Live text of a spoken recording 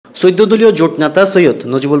14 দলীয় জোট নেতা সৈয়দ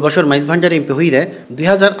নজিবুল বশর মাইজ ভান্ডার এমপি হইলে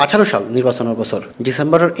 2018 সাল নির্বাচনের বছর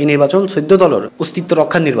ডিসেম্বরের এই নির্বাচন 14 দলের অস্তিত্ব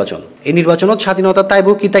রক্ষার নির্বাচন। এই নির্বাচনত স্বাধীনতা তাইব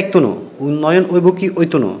কি তাইতুনো, উন্নয়ন ওইব কি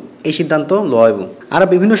ওইতুনো, এই সিদ্ধান্ত লওয়াইব। আর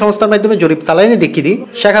বিভিন্ন সংস্থার মাধ্যমে জরিপ চালাইনে দেখি দি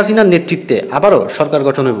শেখ হাসিনার নেতৃত্বে আবারও সরকার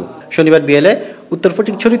গঠন হইব। শনিবার বিয়েলে উত্তর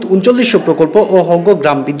ফটিকছড়িত 39 প্রকল্প ও হগ্গ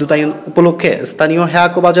গ্রাম বিদ্যুতায়ন উপলক্ষে স্থানীয়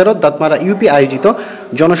হেয়াকো বাজারত দাঁতমারা ইউপি আয়োজিত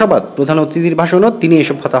জনসভাত প্রধান অতিথির ভাষণত তিনি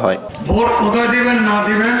এসব কথা হয়। ভোট কোথায় দিবেন না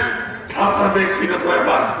দিবেন আপনার ব্যক্তিগত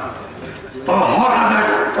ব্যাপার, তবে হক আদায়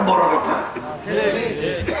করা একটা বড় কথা।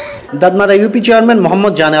 দাঁতমারা ইউপি চেয়ারম্যান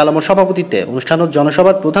মোহাম্মদ জানে আলমের সভাপতিত্বে অনুষ্ঠানত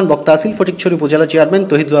জনসভার প্রধান বক্তা আসিল ফটিকছড়ি উপজেলা চেয়ারম্যান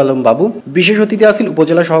তহিদুল আলম বাবু। বিশেষ অতিথি আসিল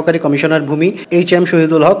উপজেলা সহকারী কমিশনার ভূমি HM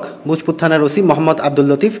শহীদুল হক, ভোজপুর থানার ওসি মোহাম্মদ আব্দুল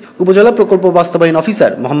লতিফ, উপজেলা প্রকল্প বাস্তবায়ন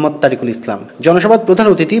অফিসার মোহাম্মদ তারিকুল ইসলাম। জনসভার প্রধান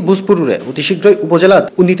অতিথি ভোজপুরে অতি শীঘ্রই উপজেলাত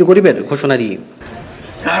উন্নীত করিবের ঘোষণা দিয়ে,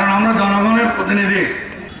 কারণ আমরা জনগণের প্রতিনিধি,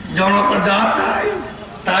 জনতা যা চায়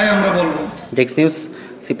তাই আমরা বলবো। Desk news,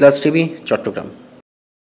 Cplus TV, Chittagong.